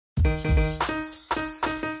We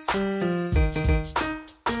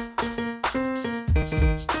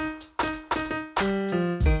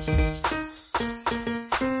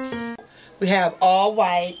have All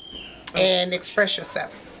White and Express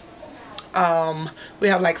Yourself. We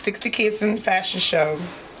have like 60 kids in the fashion show.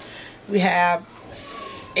 We have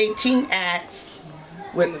 18 acts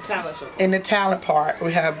with in the talent part.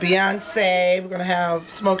 We have Beyonce. We're gonna have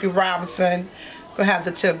Smokey Robinson. We're gonna have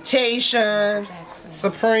the Temptations,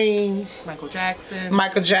 Supremes, Michael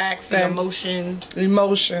Jackson,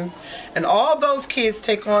 Emotion, and all those kids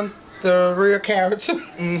take on the real character.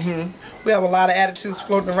 We have a lot of attitudes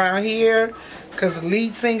floating around here because the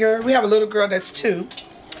lead singer, we have a little girl that's 2.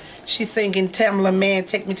 She's singing Tamela Mann,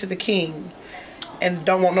 Take Me to the King, and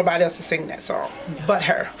don't want nobody else to sing that song but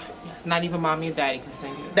her. Yes, not even mommy and daddy can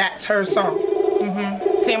sing it. That's her song.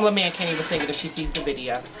 Tamela Mann can't even sing it if she sees the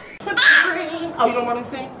video. Oh, you don't want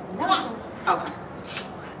to sing? No. Okay.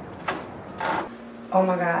 Oh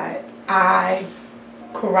my God, I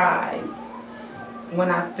cried when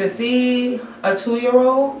to see a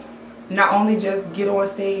 2-year-old not only just get on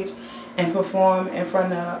stage and perform in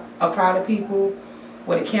front of a crowd of people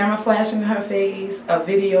with a camera flashing in her face, a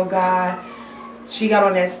video guy. She got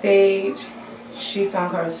on that stage, she sung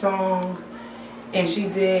her song, and she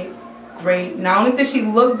did great. Not only did she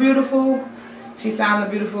look beautiful, she sounded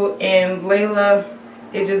beautiful, and Laila,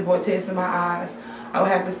 it just brought tears to my eyes. I would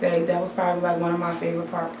have to say that was probably like one of my favorite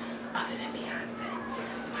parts, other than Beyonce.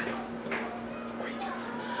 That's my great job.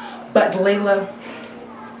 But Laila,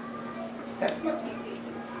 that's my baby.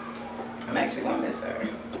 I'm actually gonna miss her.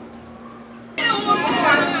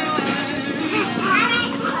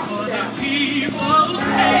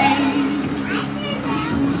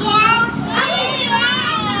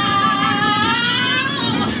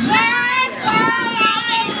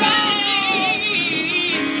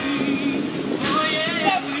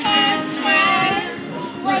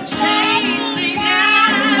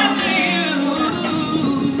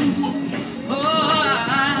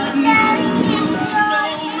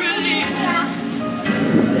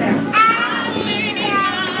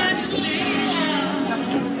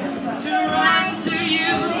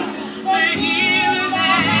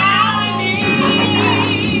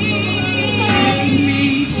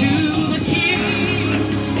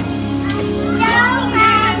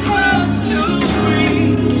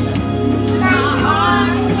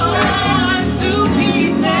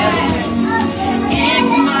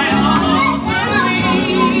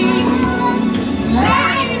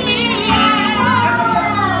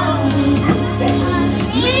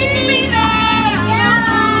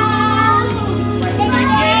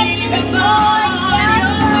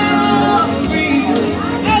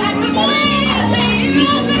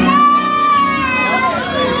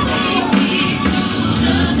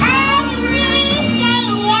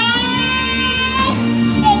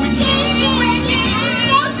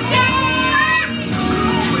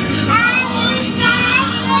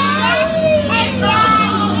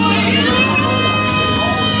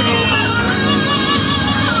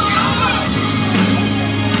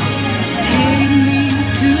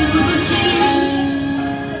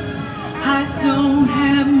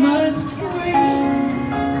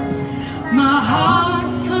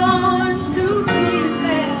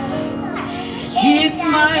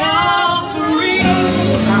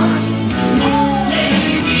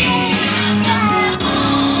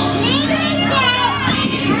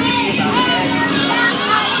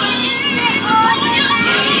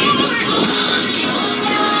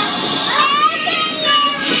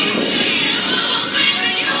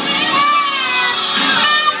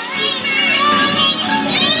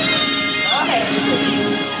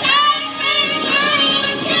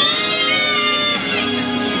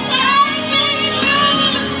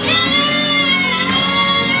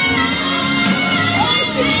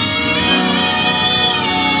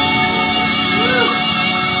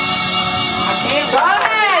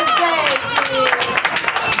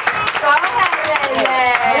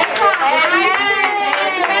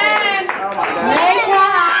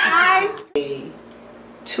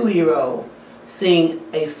 Sing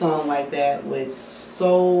a song like that with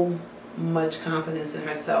so much confidence in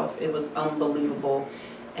herself. It was unbelievable.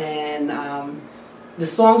 And the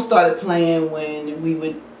song started playing when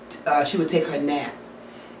she would take her nap,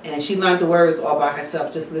 and she learned the words all by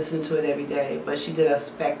herself, just listening to it every day. But she did a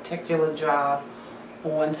spectacular job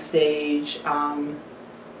on stage.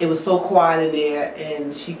 It was so quiet in there,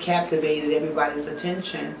 and she captivated everybody's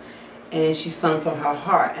attention, and she sung from her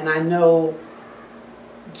heart. And I know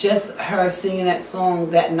just her singing that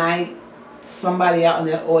song that night, somebody out in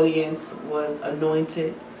that audience was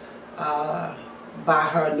anointed by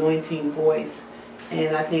her anointing voice,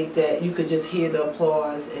 And I think that you could just hear the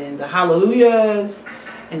applause and the hallelujahs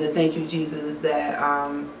and the thank you, Jesus, that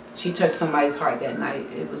she touched somebody's heart that night.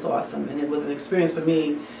 It was awesome. And it was an experience for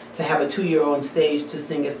me to have a 2-year-old on stage to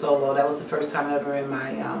sing it solo. That was the first time ever in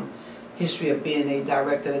my history of being a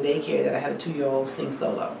director at a daycare that I had a 2-year-old sing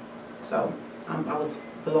solo. So I was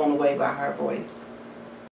blown away by her voice.